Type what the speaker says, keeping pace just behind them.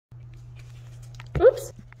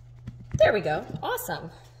Oops. There we go.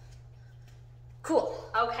 Awesome. Cool.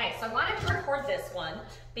 Okay, so I wanted to record this one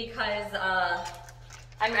because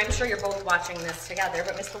I'm sure you're both watching this together,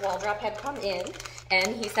 but Mr. Waldrop had come in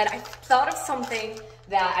and he said, I thought of something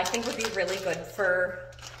that I think would be really good for,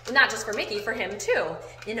 not just for Mickey, for him too.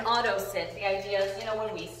 An auto sit. The idea is, you know,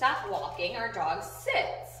 when we stop walking, our dog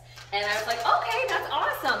sits. And I was like, okay, that's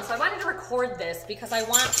awesome. So I wanted to record this because I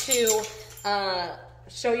want to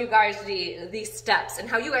show you guys the steps and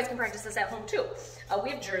how you guys can practice this at home too.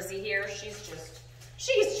 We have Jersey here.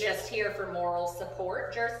 She's just here for moral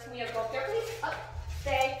support. Jersey, can we have go up there, please? Up,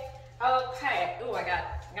 stay. Okay. Ooh, I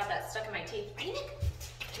got that stuck in my teeth. Ready, Nick?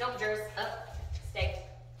 Nope, Jersey. Up, stay.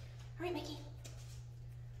 All right, Mickey.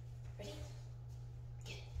 Ready?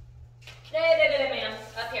 Get it. Man.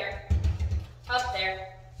 Up here. Up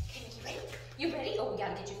there. Okay, Mickey, ready? You ready? Oh, we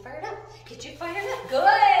gotta get you fired up. Get you fired up.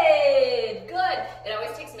 Good. Good. It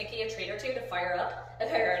always takes Mickey a treat or two to fire up.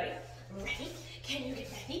 Okay, ready? Ready? Can you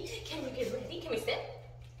get ready? Can you get ready? Can we sit?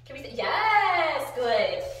 Can we sit? Yes,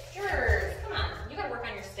 good. Sure. Come on. You gotta work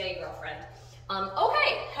on your stay, girlfriend.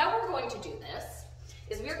 Okay, how we're going to do this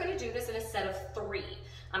is we're going to do this in a set of 3.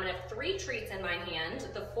 I'm gonna have 3 treats in my hand.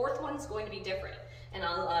 The 4th one's going to be different. And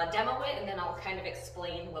I'll demo it and then I'll kind of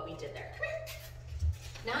explain what we did there. Come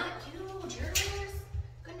here. Not you, Jers.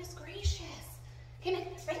 Goodness gracious. Okay, man,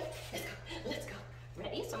 ready? Let's go. Let's go.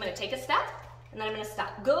 Ready? So I'm gonna take a step. And then I'm gonna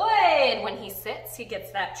stop. Good. When he sits, he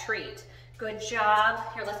gets that treat. Good job.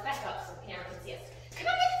 Here, let's back up so the camera can see us. Come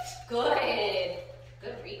on. Good.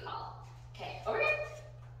 Good recall. Okay, over here.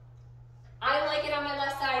 I like it on my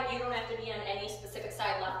left side. You don't have to be on any specific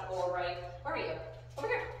side, left or right. Where are you? Over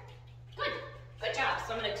here. Good. Good job.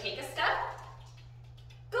 So I'm gonna take a step.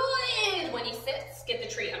 Good. When he sits, get the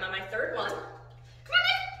treat. I'm on my 3rd one. Come on,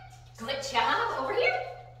 Nick. Good job. Over here.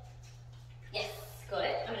 Yes.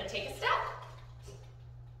 Good. I'm gonna take a step.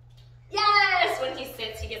 Yes, when he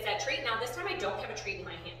sits, he gets that treat. Now this time I don't have a treat in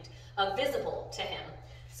my hand, visible to him.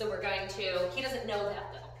 So we're going to, he doesn't know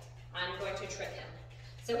that though. I'm going to trick him.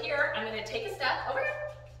 So here, I'm gonna take a step, over here.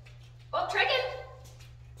 Oh, try again.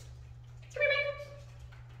 Come here,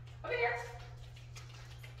 man. Over here.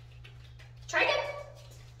 Try again.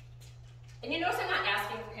 And you notice I'm not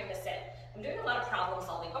asking for him to sit. I'm doing a lot of problem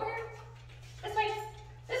solving. Over here. This way.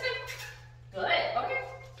 This way. Good, over here.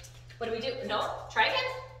 What do we do? No, try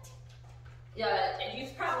again. Yeah, and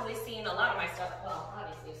you've probably seen a lot of my stuff. Well,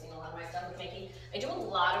 obviously you've seen a lot of my stuff with Mickey. I do a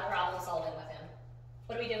lot of problem solving with him.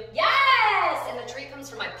 What do we do? Yes! And the treat comes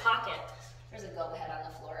from my pocket. There's a goat head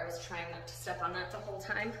on the floor. I was trying not to step on that the whole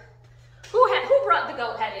time. Who brought the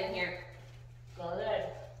goat head in here?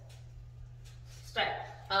 Good. Stay.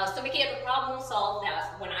 So Mickey had to problem solve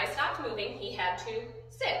that when I stopped moving, he had to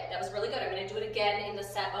sit. That was really good. I'm going to do it again in the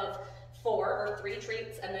set of 4 or 3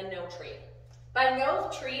 treats and then no treat. By no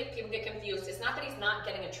treat, people get confused. It's not that he's not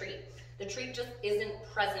getting a treat. The treat just isn't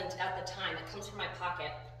present at the time. It comes from my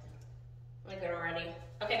pocket. I'm good already.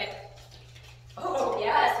 Okay, Nick. Oh,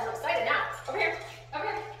 yes, we're excited now. Over here, over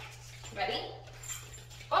here. Ready?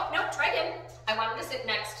 Oh, no, try again. I want him to sit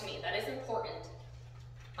next to me. That is important.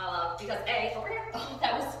 Because A, over here.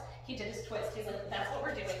 Oh, he did his twist. He's like, that's what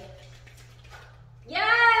we're doing.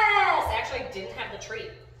 Yes! Actually, I didn't have the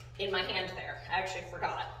treat in my hand there. I actually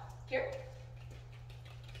forgot. Here.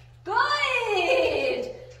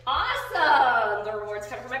 Good! Awesome! The rewards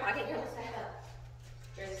come from my pocket. Here, let's back up.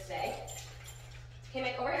 Jersey, stay. Okay,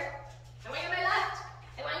 Mike, over here. I want you on my left.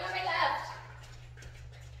 I want you on my left.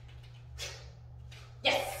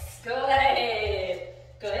 Yes! Good!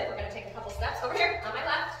 Good. We're going to take a couple steps. Over here, on my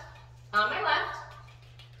left. On my left.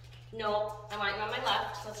 No, I want you on my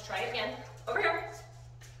left. So let's try it again. Over here.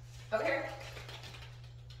 Over here.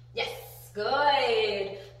 Yes!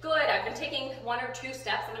 Good. Good. I've been taking 1 or 2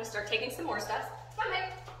 steps. I'm going to start taking some more steps. Come on,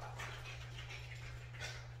 Mike.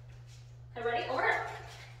 Are you ready? Over here.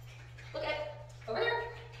 Look at over here.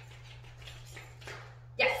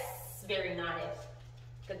 Yes. Very naughty.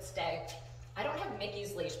 Good stay. I don't have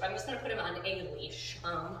Mickey's leash, but I'm just going to put him on a leash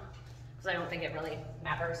because I don't think it really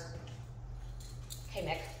matters. Okay,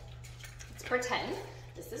 Mick. Let's pretend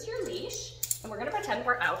this is your leash, and we're going to pretend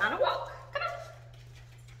we're out on a walk. Come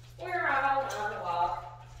on. We're out on a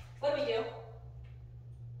walk. What do we do?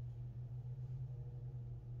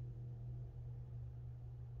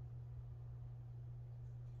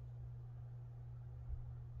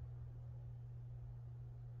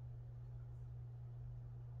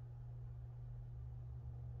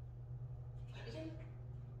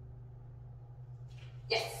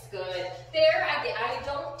 Yes, good. There, I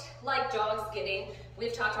don't like dogs getting,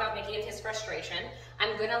 we've talked about Mickey and his frustration.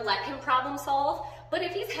 I'm going to let him problem solve, but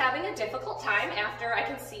if he's having a difficult time after I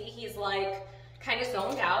can see he's like, kind of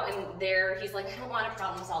zoned out, and there he's like, I don't want to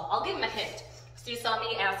problem solve. I'll give him a hint. So you saw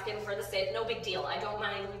me asking for the sit, no big deal. I don't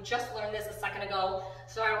mind, we just learned this a second ago,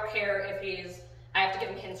 so I don't care if I have to give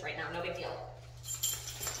him hints right now, no big deal.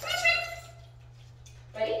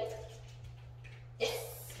 Ready? Yes,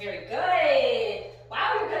 very good.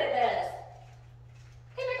 Wow, you're good at this.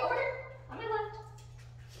 Hey, Rick, over here, on my left.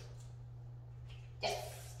 Yes,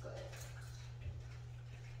 good.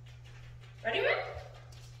 Ready, Rick?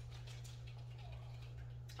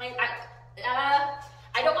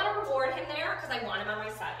 I don't want to reward him there because I want him on my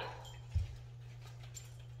side.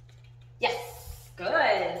 Yes,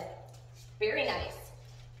 good. Very nice.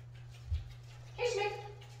 Hey, Schmidt.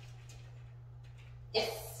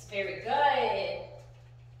 Yes, very good.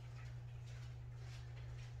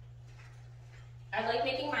 I like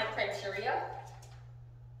making my criteria.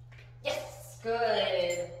 Yes,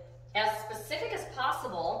 good. As specific as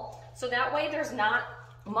possible, so that way there's not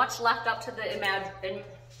much left up to the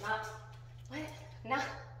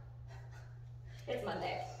it's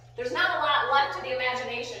Monday. There's not a lot left to the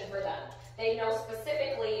imagination for them. They know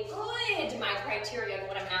specifically, good, my criteria and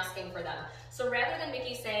what I'm asking for them. So rather than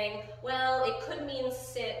Mickey saying, well, it could mean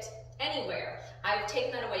sit anywhere, I've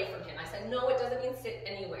taken that away from him. I said, no, it doesn't mean sit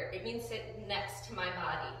anywhere. It means sit next to my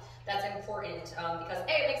body. That's important because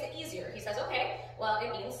A, it makes it easier. He says, okay, well,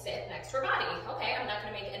 it means sit next to her body. Okay, I'm not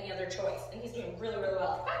gonna make any other choice. And he's doing really, really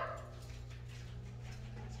well.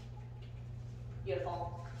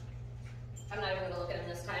 Beautiful. I'm not even gonna look at him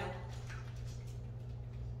this time.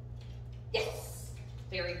 Yes,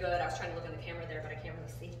 very good. I was trying to look in the camera there, but I can't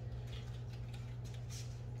really see.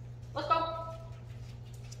 Let's go.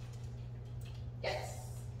 Yes.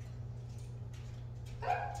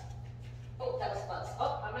 Oh, that was fuzz.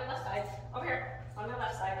 Oh, on my left side. Over here, on my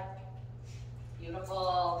left side.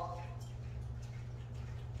 Beautiful.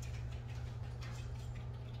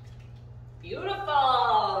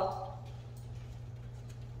 Beautiful.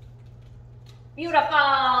 Beautiful.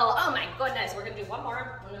 Oh my goodness. We're going to do one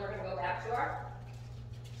more, and then we're going to go back to our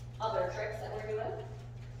other tricks that we're doing.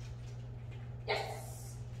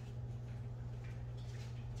 Yes.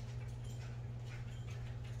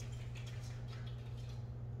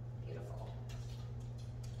 Beautiful.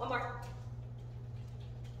 One more.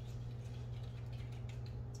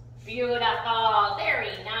 Beautiful.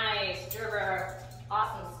 Very nice, Gerber.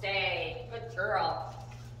 Awesome stay. Good girl.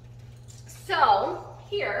 So,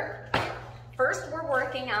 here, first we're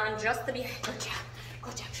working on just the behavior. Good job.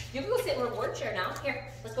 Good job. You can go sit in reward chair now. Here,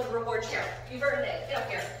 let's go to reward chair. You've earned it. Get up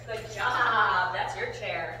here. Good job. That's your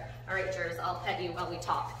chair. All right, Jers, I'll pet you while we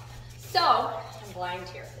talk. So, I'm blind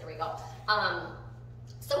here. There we go.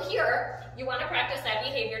 So here, you want to practice that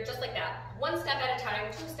behavior just like that. One step at a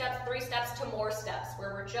time, 2 steps, 3 steps to more steps,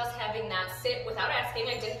 where we're just having that sit without asking.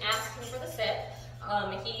 I didn't ask him for the sit.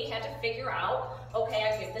 He had to figure out, okay,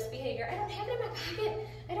 I give this behavior. I don't have it in my pocket.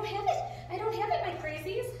 I don't have it. I don't have it, my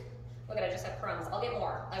crazies. Look at, I just have crumbs. I'll get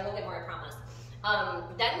more. I will get more, I promise.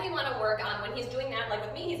 Then we want to work on when he's doing that, like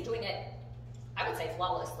with me, he's doing it, I would say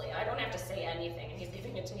flawlessly. I don't have to say anything, and he's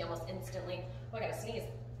giving it to me almost instantly. Oh, I gotta sneeze.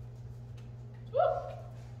 Woo!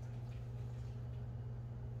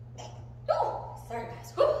 Oh, sorry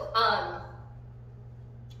guys. Woo!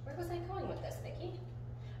 Where was I going with this, Mickey?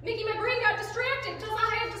 Mickey, my brain got distracted because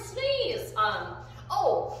I had to sneeze.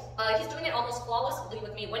 He's doing it almost flawlessly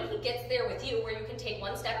with me. When he gets there with you, where you can take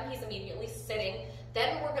one step and he's immediately sitting,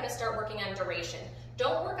 then we're going to start working on duration.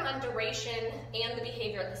 Don't work on duration and the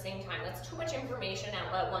behavior at the same time. That's too much information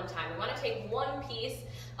at one time. We want to take one piece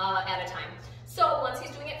at a time. So once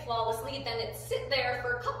he's doing it flawlessly, then it's sit there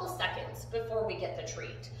for a couple seconds before we get the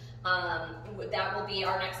treat. That will be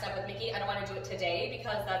our next step with Mickey. I don't want to do it today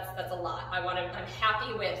because that's a lot. I'm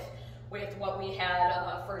happy with what we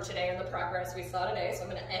had for today and the progress we saw today, so I'm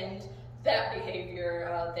going to end that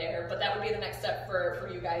behavior there, but that would be the next step for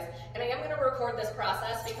you guys. And I am going to record this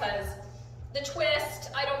process because the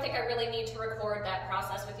twist, I don't think I really need to record that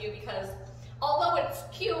process with you because although it's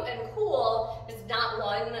cute and cool, it's not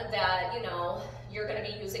one that, you know, you're going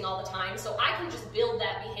to be using all the time. So I can just build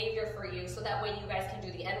that behavior for you so that way you guys can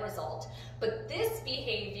do the end result. But this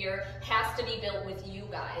behavior has to be built with you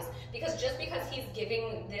guys because just because he's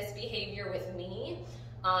giving this behavior with me,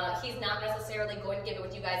 he's not necessarily going to give it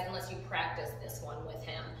with you guys unless you practice this one with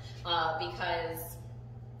him because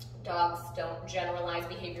dogs don't generalize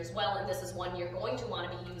behaviors well, and this is one you're going to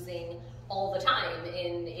want to be using all the time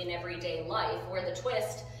in everyday life, where the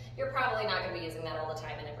twist, you're probably not going to be using that all the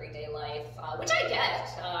time in everyday life, which I get,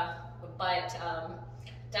 but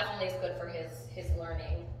definitely is good for his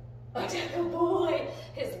learning. Oh boy,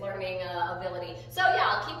 his learning ability. So yeah,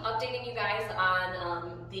 I'll keep updating you guys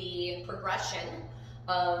on the progression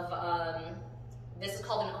of This is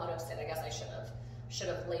called an auto sit. I guess I should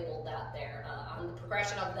have labeled that there on the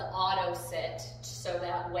progression of the auto sit, so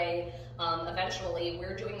that way eventually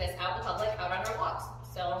we're doing this out in public, out on our walks.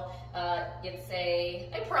 So it's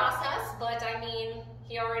a process, but I mean,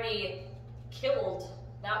 he already killed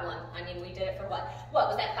that one. I mean, we did it for what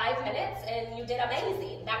was that, 5 minutes? And you did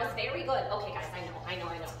amazing. That was very good. Okay guys, I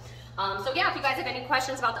know. So yeah, if you guys have any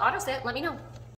questions about the auto sit, let me know.